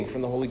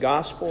from the Holy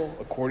Gospel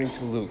according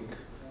to Luke.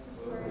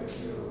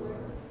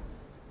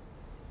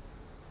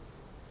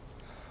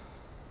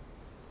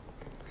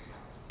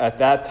 At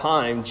that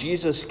time,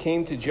 Jesus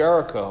came to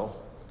Jericho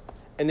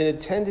and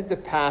intended to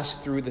pass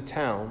through the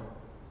town.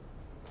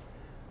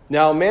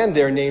 Now a man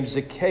there named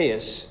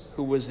Zacchaeus,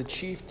 who was the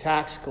chief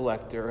tax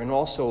collector and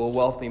also a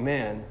wealthy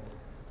man,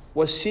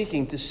 was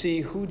seeking to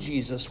see who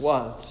Jesus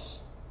was.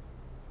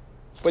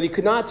 But he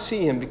could not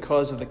see him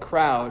because of the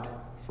crowd,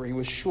 for he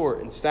was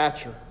short in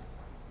stature.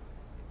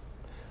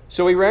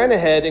 So he ran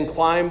ahead and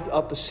climbed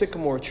up a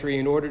sycamore tree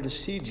in order to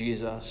see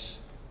Jesus,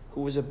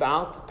 who was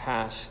about to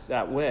pass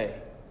that way.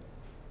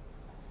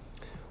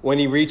 When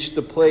he reached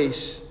the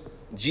place,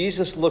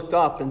 Jesus looked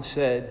up and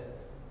said,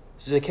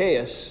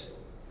 "Zacchaeus,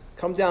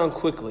 come down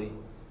quickly,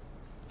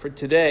 for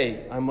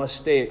today I must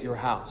stay at your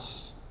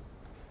house."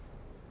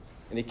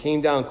 And he came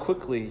down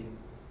quickly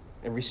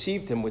and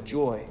received him with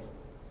joy.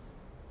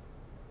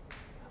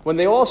 When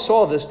they all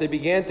saw this, they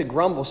began to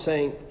grumble,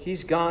 saying,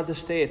 "He's gone to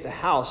stay at the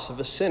house of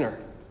a sinner."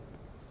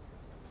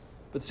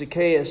 But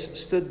Zacchaeus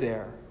stood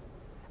there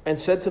and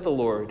said to the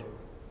Lord,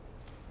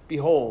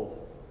 "Behold,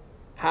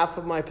 half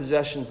of my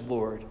possessions,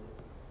 Lord,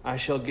 I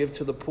shall give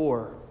to the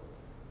poor.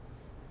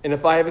 And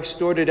if I have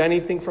extorted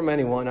anything from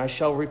anyone, I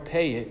shall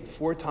repay it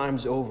 4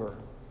 times over."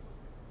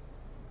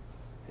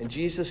 And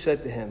Jesus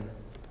said to him,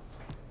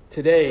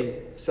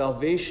 "Today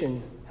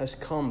salvation has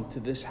come to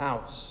this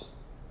house,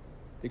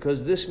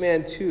 because this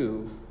man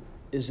too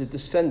is a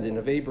descendant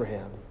of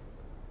Abraham.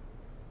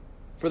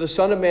 For the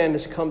Son of Man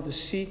has come to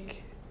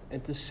seek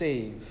and to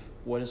save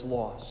what is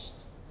lost."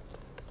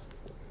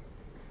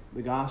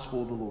 The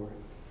Gospel of the Lord.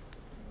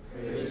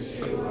 Praise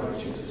to you, Lord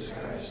Jesus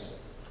Christ.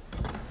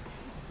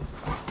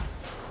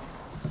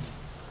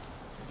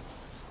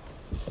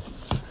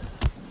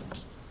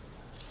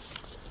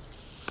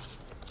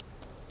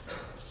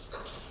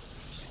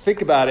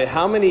 Think about it.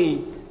 How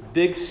many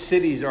big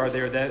cities are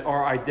there that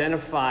are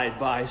identified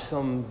by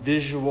some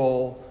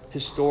visual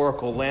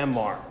historical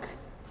landmark?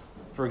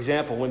 For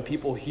example, when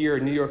people hear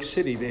New York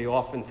City, they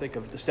often think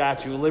of the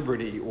Statue of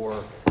Liberty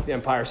or the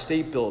Empire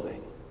State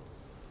Building.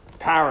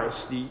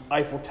 Paris, the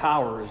Eiffel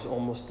Tower is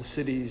almost the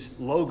city's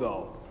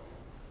logo.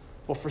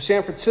 Well, for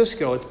San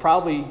Francisco, it's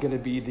probably going to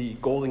be the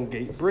Golden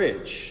Gate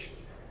Bridge,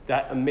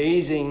 that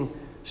amazing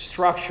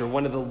structure,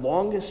 one of the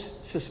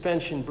longest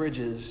suspension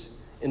bridges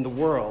in the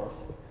world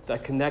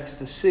that connects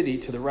the city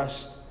to the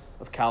rest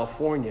of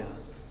California.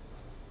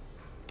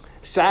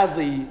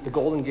 Sadly, the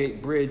Golden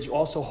Gate Bridge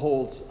also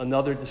holds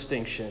another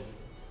distinction.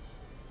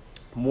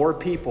 More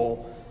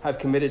people have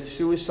committed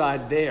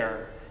suicide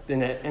there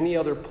than at any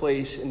other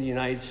place in the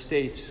United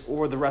States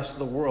or the rest of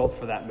the world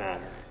for that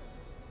matter.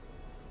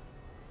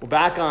 Well,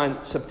 back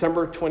on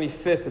September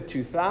 25th of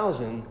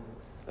 2000,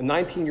 a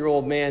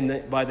 19-year-old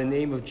man by the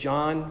name of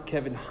John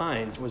Kevin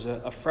Hines was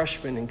a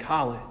freshman in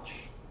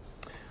college.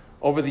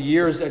 Over the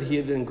years that he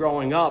had been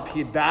growing up, he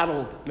had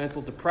battled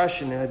mental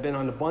depression and had been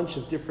on a bunch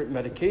of different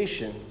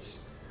medications.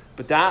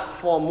 But that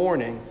fall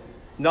morning,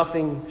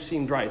 nothing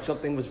seemed right.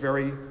 Something was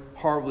very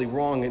horribly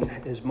wrong in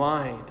his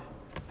mind.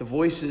 The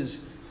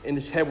voices in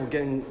his head were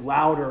getting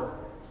louder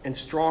and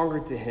stronger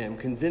to him,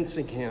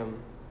 convincing him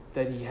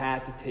that he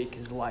had to take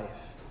his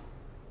life.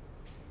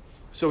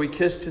 So he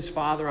kissed his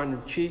father on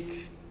the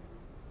cheek,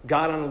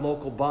 got on a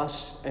local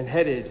bus, and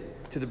headed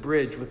to the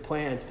bridge with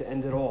plans to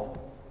end it all.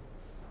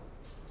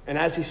 And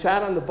as he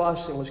sat on the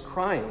bus and was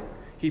crying,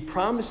 he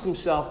promised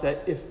himself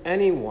that if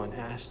anyone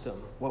asked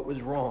him what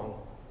was wrong,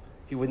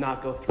 he would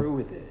not go through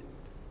with it.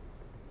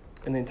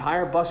 And the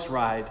entire bus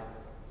ride,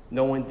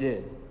 no one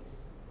did.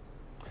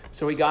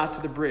 So he got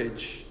to the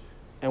bridge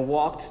and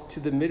walked to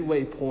the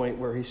midway point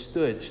where he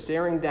stood,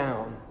 staring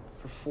down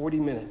for 40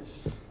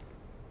 minutes.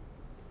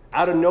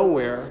 Out of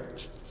nowhere,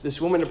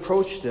 this woman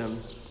approached him,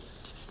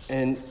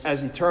 and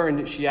as he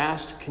turned, she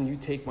asked, "Can you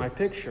take my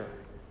picture?"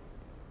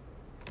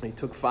 And he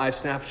took 5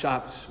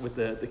 snapshots with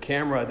the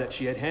camera that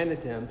she had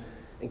handed to him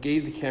and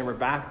gave the camera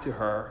back to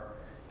her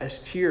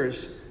as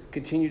tears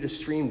continued to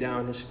stream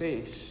down his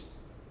face,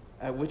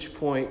 at which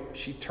point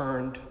she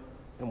turned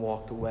and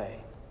walked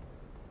away.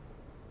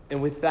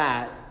 And with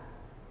that,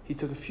 he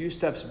took a few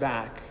steps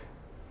back,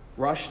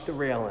 rushed the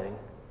railing,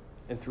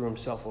 and threw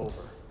himself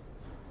over.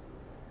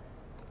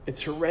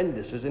 It's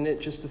horrendous, isn't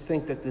it? Just to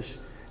think that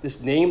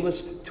this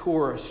nameless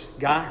tourist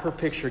got her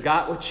picture,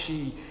 got what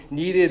she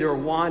needed or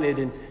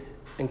wanted,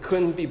 and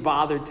couldn't be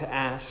bothered to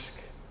ask,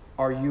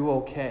 "Are you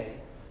okay?"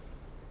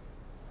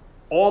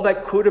 All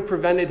that could have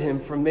prevented him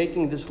from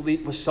making this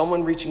leap was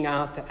someone reaching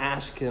out to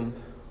ask him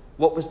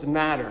what was the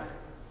matter,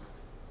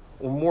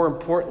 or more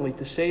importantly,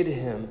 to say to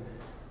him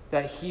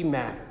that he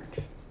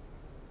mattered.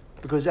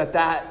 Because at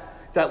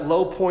that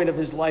low point of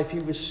his life, he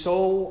was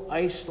so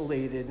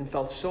isolated and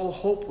felt so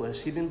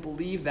hopeless, he didn't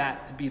believe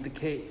that to be the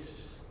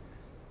case.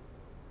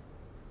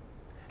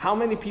 How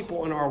many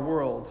people in our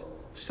world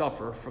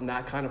suffer from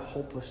that kind of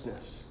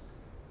hopelessness?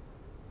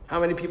 How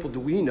many people do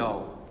we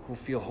know who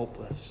feel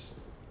hopeless?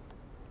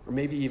 Or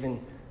maybe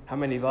even how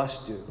many of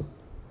us do?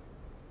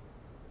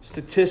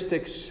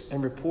 Statistics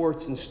and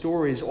reports and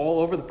stories all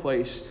over the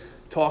place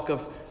talk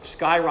of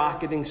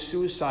skyrocketing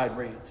suicide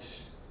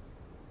rates,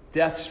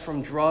 deaths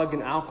from drug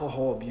and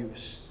alcohol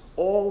abuse,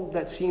 all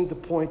that seem to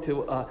point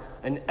to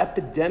an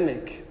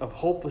epidemic of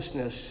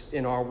hopelessness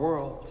in our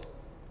world.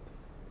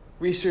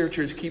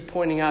 Researchers keep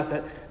pointing out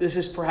that this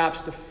is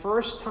perhaps the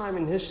first time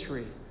in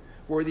history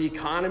where the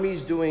economy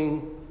is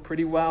doing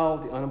pretty well.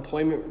 The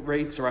unemployment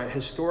rates are at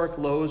historic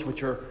lows,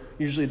 which are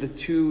usually the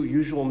two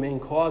usual main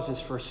causes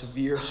for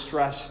severe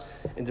stress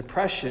and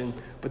depression.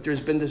 But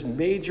there's been this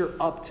major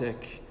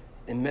uptick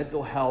in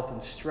mental health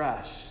and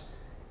stress,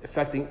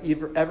 affecting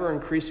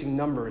ever-increasing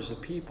numbers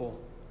of people.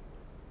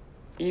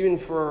 Even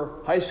for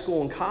high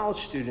school and college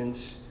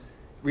students,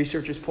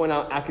 researchers point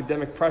out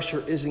academic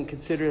pressure isn't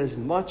considered as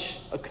much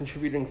a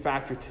contributing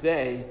factor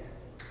today,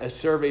 as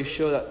surveys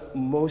show that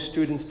most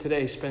students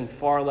today spend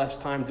far less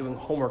time doing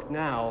homework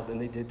now than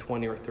they did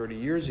 20 or 30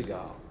 years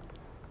ago.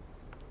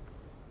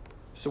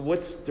 So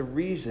what's the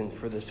reason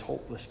for this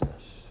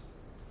hopelessness?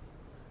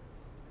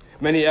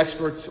 Many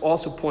experts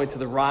also point to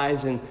the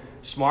rise in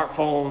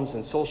smartphones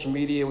and social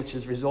media, which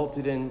has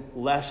resulted in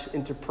less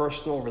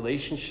interpersonal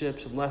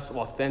relationships and less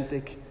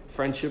authentic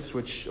friendships,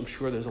 which I'm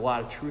sure there's a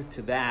lot of truth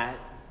to that.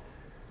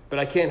 But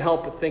I can't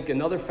help but think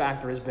another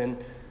factor has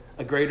been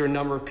a greater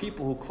number of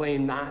people who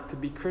claim not to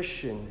be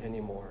Christian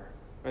anymore.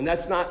 And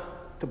that's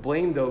not to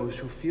blame those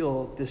who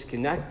feel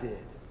disconnected.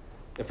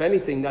 If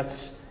anything,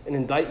 that's an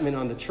indictment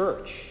on the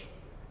church.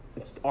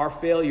 It's our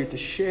failure to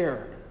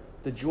share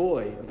the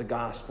joy of the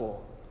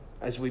gospel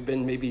as we've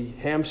been maybe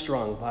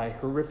hamstrung by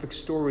horrific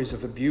stories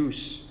of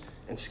abuse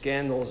and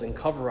scandals and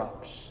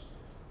cover-ups,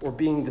 or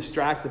being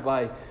distracted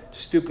by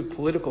stupid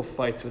political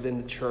fights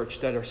within the church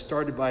that are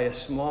started by a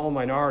small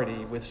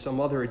minority with some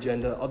other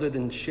agenda other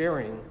than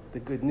sharing the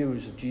good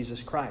news of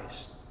Jesus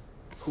Christ,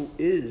 who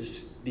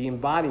is the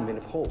embodiment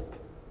of hope.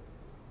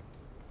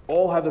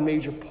 All have a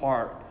major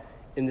part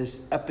in this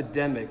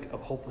epidemic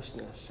of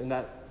hopelessness, and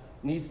that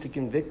needs to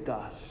convict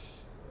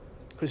us,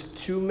 because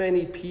too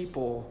many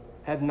people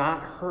have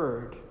not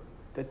heard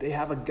that they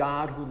have a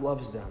God who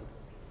loves them,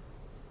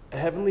 a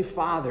heavenly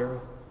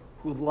Father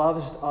who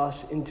loves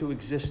us into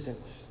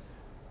existence,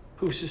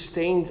 who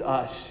sustains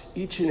us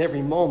each and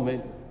every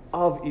moment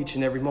of each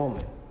and every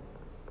moment.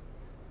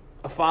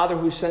 A Father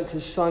who sent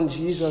his Son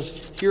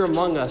Jesus here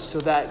among us so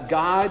that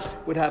God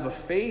would have a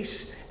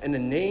face and a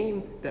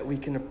name that we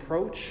can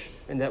approach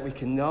and that we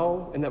can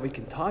know and that we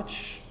can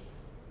touch,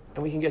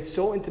 and we can get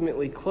so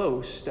intimately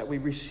close that we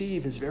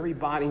receive his very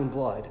body and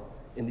blood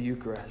in the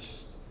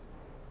Eucharist.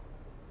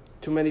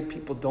 Too many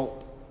people don't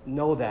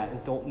know that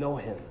and don't know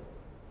him.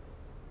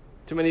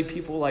 Too many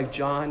people like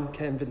John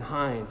Kevin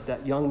Hines,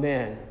 that young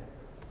man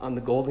on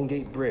the Golden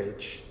Gate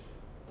Bridge,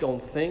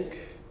 don't think,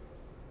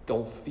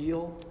 don't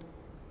feel,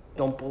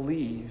 don't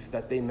believe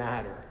that they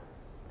matter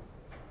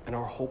and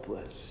are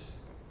hopeless.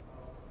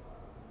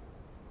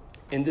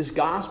 In this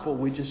gospel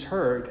we just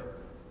heard,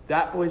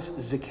 that was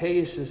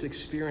Zacchaeus'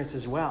 experience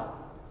as well.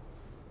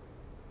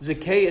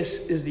 Zacchaeus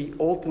is the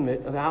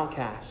ultimate of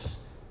outcasts.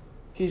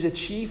 He's a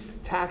chief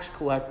tax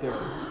collector,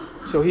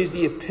 so he's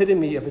the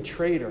epitome of a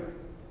traitor.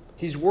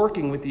 He's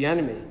working with the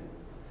enemy,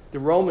 the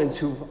Romans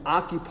who've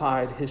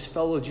occupied his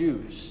fellow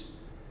Jews.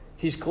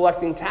 He's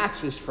collecting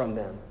taxes from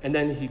them, and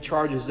then he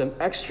charges them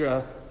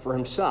extra for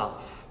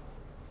himself.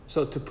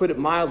 So to put it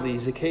mildly,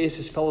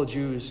 Zacchaeus' fellow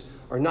Jews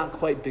are not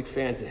quite big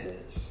fans of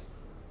his.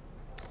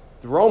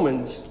 The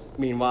Romans,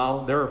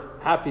 meanwhile, they're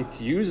happy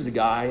to use the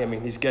guy. I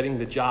mean, he's getting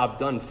the job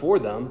done for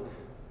them,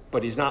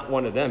 but he's not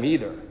one of them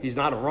either. He's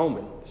not a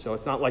Roman, so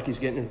it's not like he's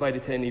getting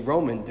invited to any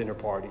Roman dinner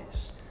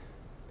parties.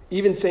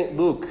 Even St.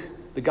 Luke,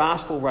 the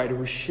gospel writer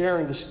who's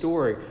sharing the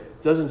story,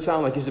 doesn't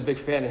sound like he's a big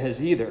fan of his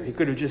either. He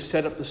could have just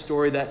set up the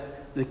story that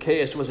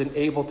Zacchaeus wasn't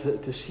able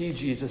to see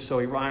Jesus, so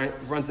he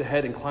runs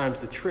ahead and climbs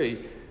the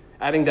tree.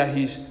 Adding that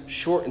he's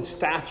short in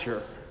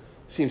stature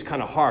seems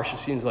kind of harsh. It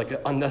seems like an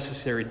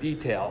unnecessary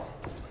detail.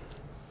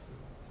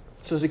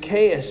 So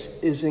Zacchaeus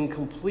is in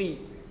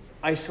complete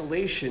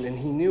isolation, and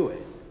he knew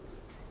it.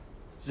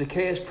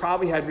 Zacchaeus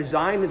probably had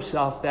resigned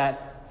himself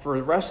that for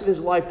the rest of his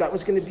life, that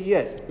was going to be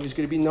it. He was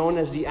going to be known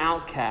as the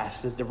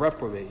outcast, as the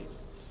reprobate.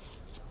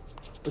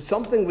 But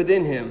something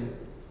within him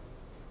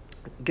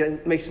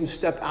makes him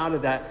step out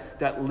of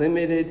that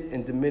limited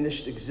and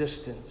diminished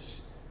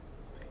existence.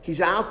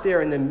 He's out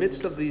there in the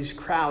midst of these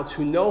crowds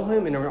who know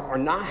him and are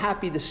not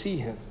happy to see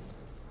him.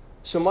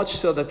 So much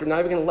so that they're not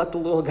even going to let the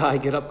little guy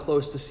get up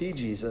close to see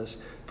Jesus,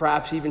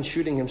 perhaps even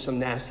shooting him some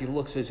nasty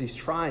looks as he's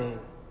trying.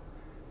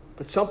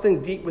 But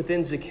something deep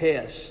within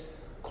Zacchaeus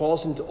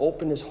calls him to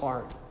open his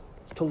heart,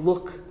 to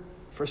look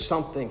for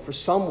something, for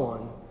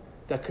someone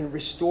that can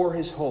restore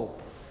his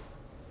hope,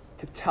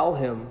 to tell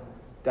him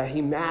that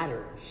he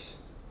matters,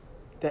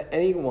 that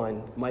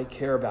anyone might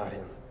care about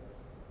him.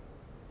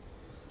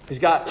 He's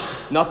got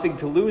nothing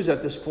to lose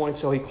at this point,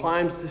 so he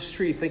climbs the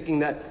street thinking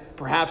that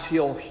perhaps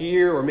he'll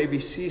hear or maybe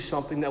see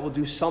something that will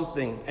do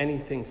something,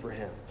 anything for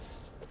him.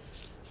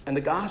 And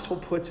the gospel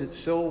puts it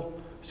so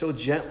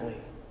gently.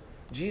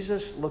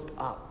 Jesus looked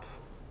up.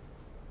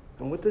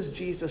 And what does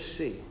Jesus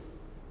see?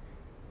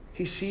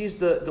 He sees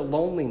the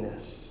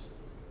loneliness.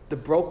 the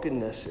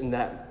brokenness in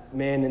that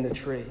man in the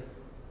tree.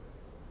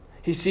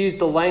 He sees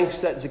the lengths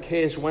that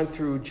Zacchaeus went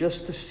through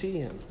just to see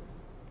him.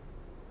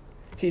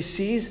 He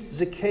sees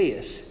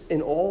Zacchaeus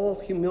in all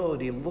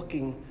humility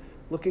looking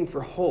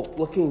for hope,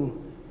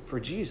 looking for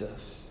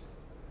Jesus.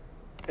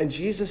 And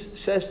Jesus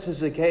says to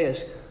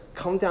Zacchaeus,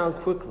 "Come down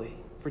quickly,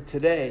 for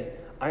today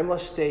I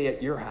must stay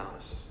at your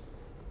house."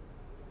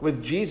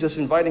 With Jesus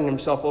inviting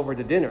himself over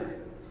to dinner,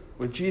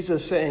 with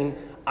Jesus saying,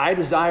 "I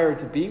desire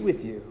to be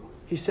with you,"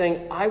 he's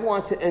saying, "I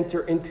want to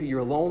enter into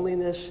your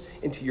loneliness,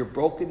 into your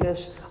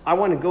brokenness. I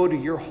want to go to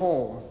your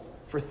home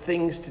for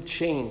things to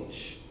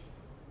change."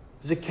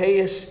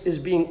 Zacchaeus is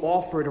being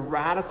offered a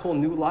radical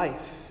new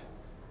life.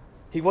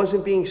 He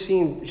wasn't being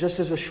seen just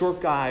as a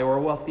short guy or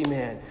a wealthy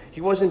man. He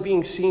wasn't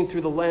being seen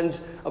through the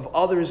lens of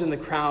others in the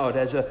crowd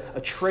as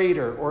a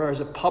traitor or as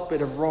a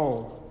puppet of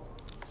Rome.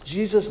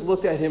 Jesus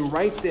looked at him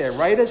right there,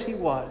 right as he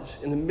was,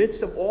 in the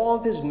midst of all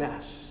of his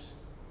mess,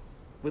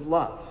 with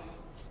love.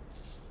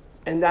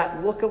 And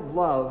that look of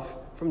love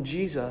from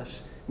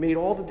Jesus made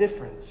all the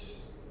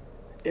difference.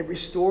 It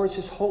restores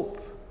his hope.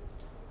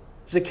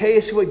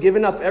 Zacchaeus, who had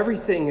given up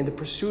everything in the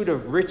pursuit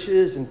of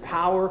riches and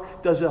power,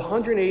 does a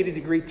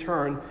 180-degree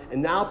turn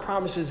and now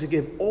promises to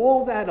give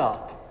all that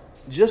up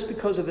just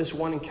because of this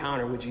one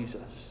encounter with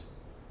Jesus.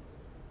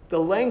 The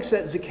lengths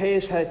that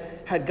Zacchaeus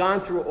had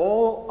gone through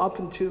all up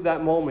until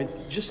that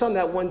moment, just on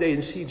that one day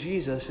to see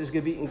Jesus, is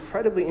going to be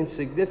incredibly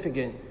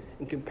insignificant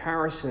in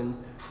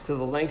comparison to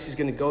the lengths he's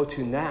going to go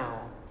to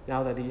now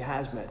that he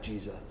has met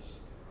Jesus.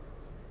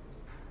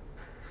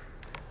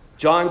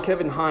 John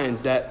Kevin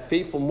Hines, that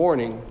fateful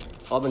morning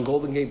on the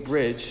Golden Gate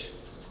Bridge,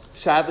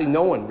 sadly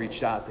no one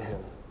reached out to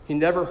him. He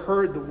never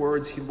heard the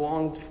words he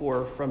longed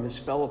for from his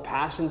fellow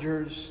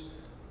passengers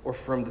or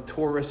from the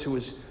tourist who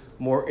was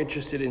more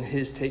interested in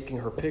his taking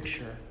her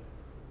picture.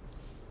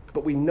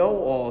 But we know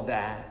all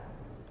that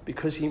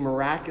because he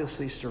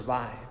miraculously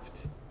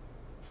survived.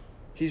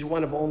 He's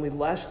one of only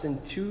less than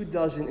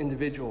 24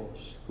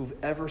 individuals who've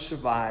ever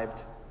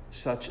survived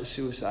such a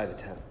suicide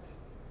attempt.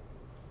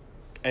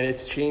 And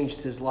it's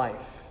changed his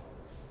life.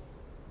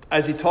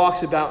 As he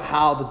talks about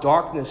how the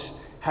darkness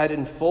had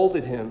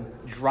enfolded him,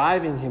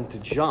 driving him to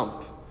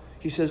jump,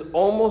 he says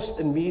almost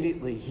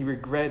immediately he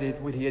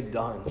regretted what he had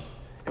done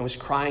and was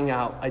crying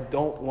out, "I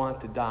don't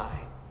want to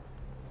die."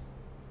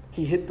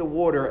 He hit the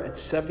water at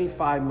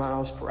 75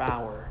 miles per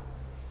hour,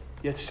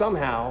 yet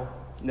somehow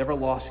never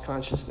lost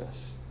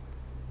consciousness.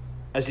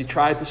 As he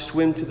tried to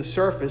swim to the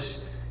surface,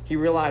 he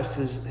realized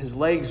his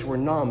legs were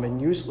numb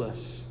and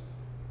useless.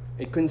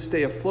 He couldn't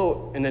stay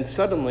afloat, and then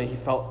suddenly he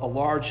felt a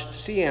large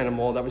sea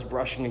animal that was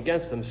brushing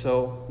against him.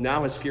 So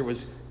now his fear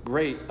was,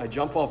 great, I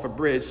jump off a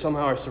bridge,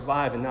 somehow I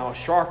survive, and now a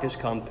shark has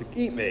come to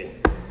eat me.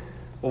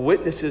 Well,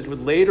 witnesses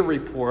would later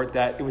report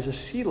that it was a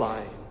sea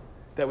lion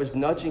that was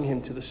nudging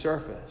him to the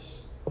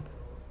surface.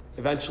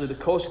 Eventually the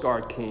Coast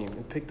Guard came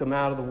and picked him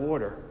out of the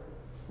water,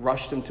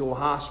 rushed him to a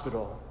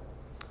hospital,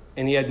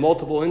 and he had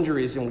multiple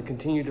injuries and would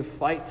continue to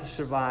fight to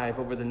survive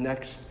over the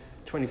next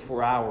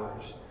 24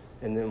 hours.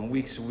 And then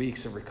weeks and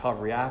weeks of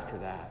recovery after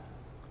that.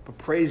 But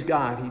praise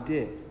God, he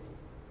did.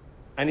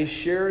 And he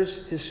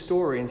shares his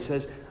story and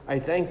says, "I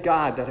thank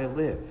God that I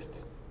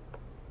lived."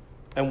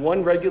 And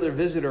one regular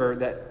visitor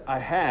that I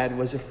had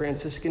was a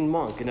Franciscan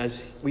monk. And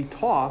as we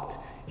talked,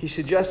 he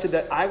suggested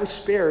that I was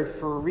spared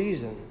for a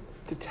reason,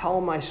 to tell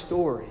my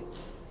story.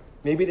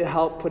 Maybe to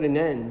help put an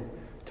end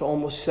to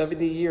almost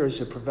 70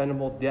 years of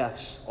preventable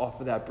deaths off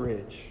of that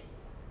bridge.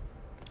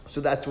 So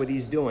that's what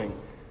he's doing.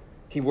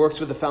 He works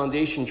with the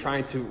foundation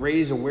trying to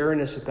raise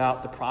awareness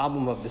about the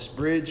problem of this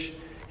bridge.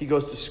 He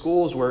goes to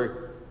schools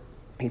where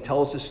he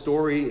tells his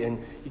story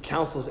and he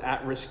counsels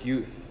at-risk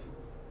youth.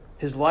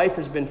 His life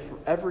has been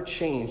forever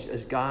changed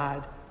as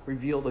God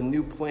revealed a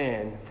new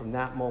plan from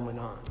that moment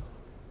on.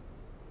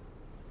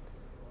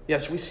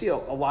 Yes, we see a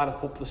lot of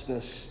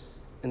hopelessness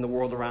in the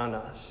world around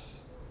us.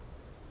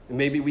 And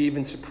maybe we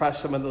even suppress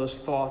some of those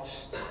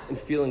thoughts and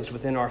feelings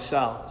within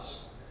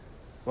ourselves.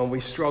 When we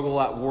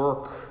struggle at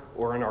work,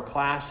 or in our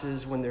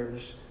classes, when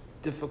there's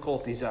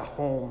difficulties at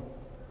home,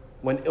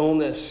 when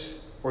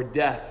illness or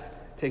death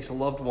takes a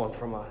loved one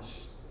from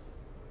us,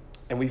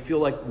 and we feel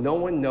like no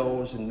one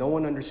knows and no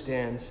one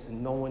understands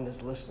and no one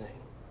is listening.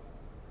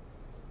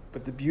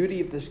 But the beauty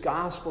of this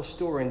gospel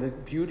story and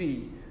the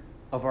beauty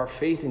of our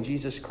faith in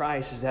Jesus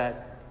Christ is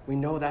that we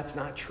know that's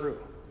not true.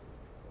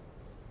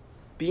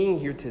 Being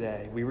here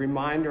today, we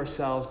remind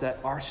ourselves that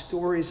our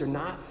stories are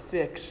not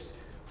fixed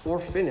or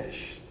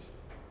finished.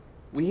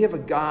 We have a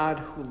God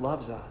who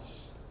loves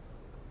us,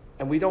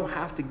 and we don't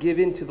have to give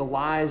in to the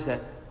lies that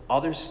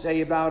others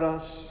say about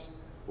us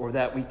or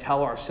that we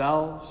tell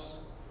ourselves,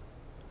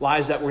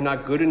 lies that we're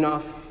not good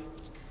enough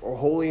or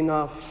holy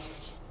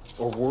enough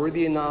or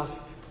worthy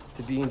enough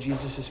to be in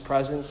Jesus'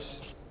 presence.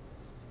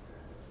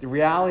 The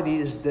reality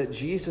is that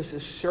Jesus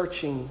is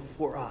searching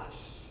for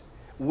us,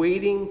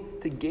 waiting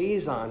to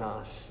gaze on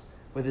us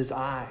with his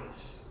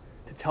eyes,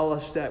 to tell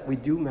us that we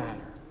do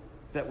matter,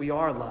 that we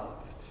are loved.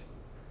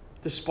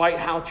 Despite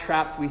how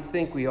trapped we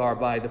think we are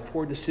by the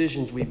poor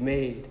decisions we've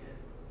made,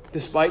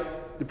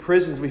 despite the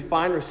prisons we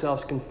find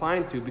ourselves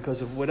confined to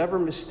because of whatever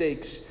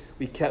mistakes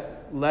we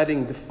kept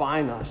letting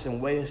define us and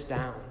weigh us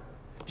down.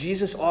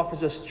 Jesus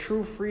offers us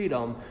true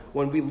freedom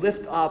when we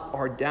lift up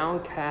our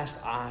downcast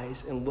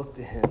eyes and look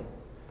to him.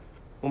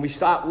 When we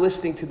stop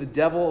listening to the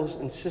devil's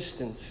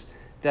insistence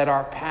that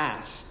our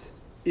past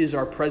is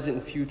our present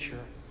and future,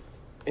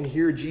 and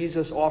hear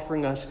Jesus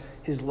offering us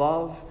his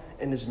love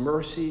and his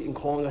mercy and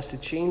calling us to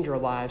change our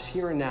lives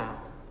here and now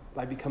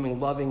by becoming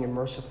loving and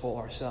merciful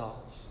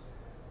ourselves.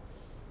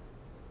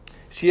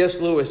 C.S.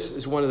 Lewis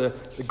is one of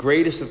the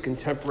greatest of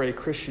contemporary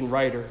Christian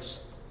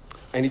writers,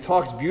 and he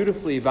talks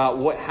beautifully about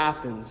what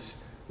happens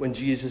when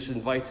Jesus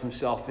invites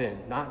himself in,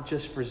 not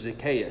just for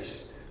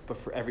Zacchaeus, but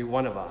for every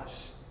one of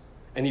us.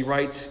 And he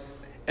writes,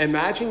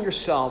 "Imagine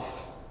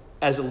yourself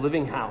as a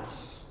living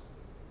house,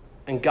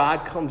 and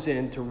God comes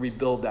in to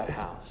rebuild that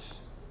house.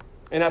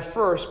 And at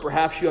first,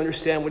 perhaps you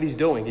understand what he's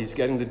doing. He's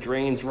getting the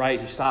drains right,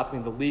 he's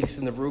stopping the leaks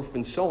in the roof,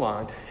 and so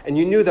on. And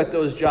you knew that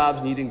those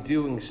jobs needed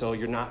doing, so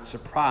you're not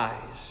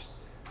surprised.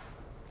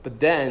 But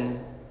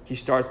then he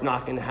starts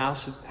knocking the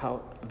house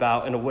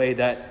about in a way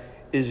that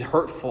is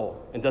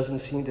hurtful and doesn't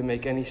seem to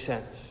make any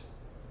sense.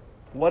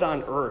 What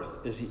on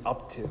earth is he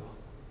up to?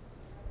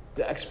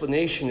 The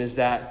explanation is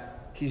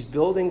that he's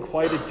building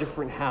quite a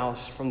different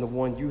house from the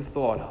one you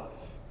thought of.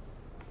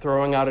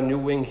 Throwing out a new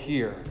wing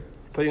here,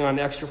 putting on an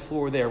extra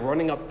floor there,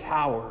 running up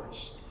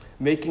towers,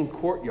 making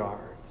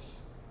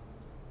courtyards.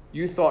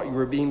 You thought you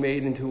were being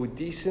made into a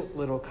decent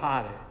little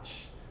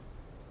cottage,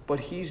 but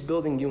he's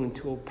building you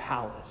into a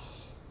palace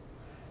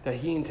that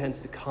he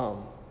intends to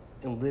come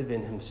and live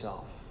in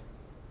himself.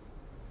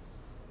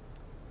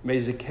 May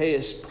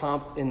Zacchaeus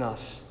prompt in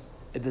us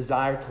a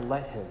desire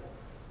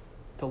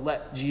to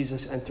let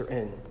Jesus enter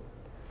in,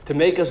 to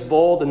make us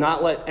bold and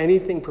not let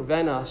anything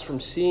prevent us from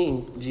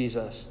seeing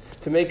Jesus,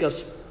 to make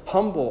us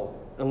humble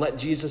and let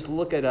Jesus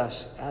look at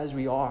us as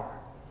we are,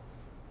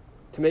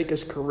 to make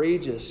us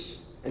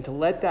courageous and to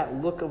let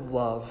that look of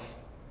love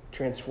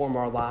transform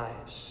our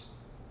lives.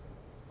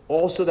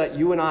 Also that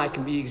you and I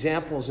can be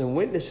examples and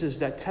witnesses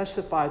that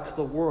testify to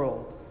the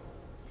world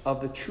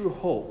of the true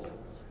hope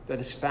that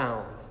is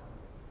found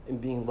in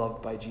being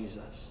loved by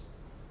Jesus.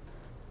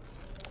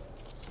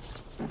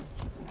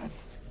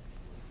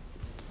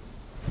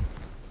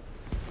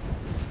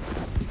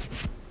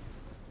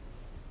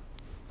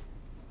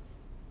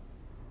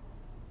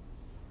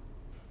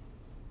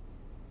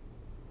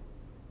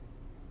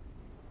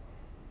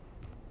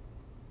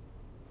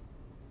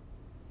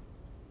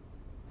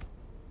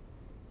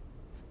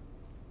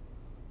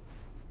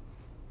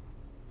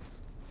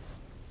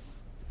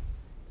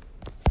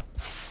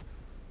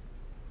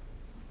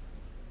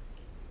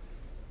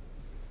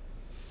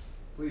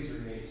 Please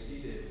remain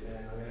seated, and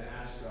I'm going to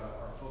ask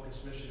our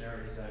focus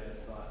missionaries that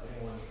if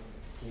anyone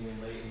came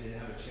in late and didn't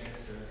have a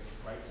chance to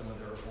write some of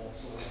their All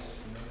Souls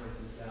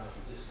remembrances down,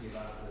 to just give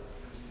out the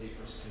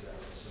papers to them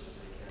so that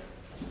they can.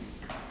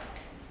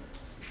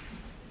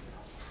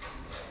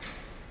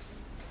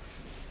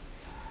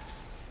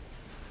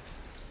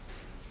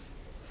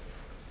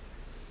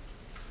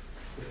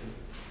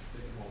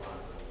 They can hold on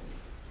to them.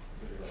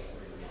 Maybe let's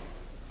bring them up.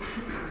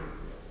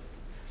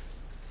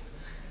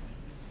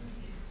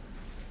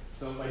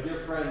 So, my dear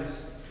friends,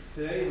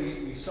 today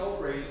we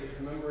celebrate the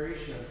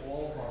commemoration of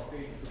all of our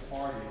faithful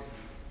departed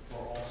for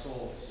All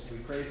Souls. We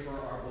pray for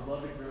our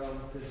beloved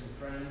relatives and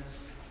friends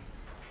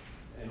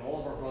and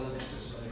all of our brothers and sisters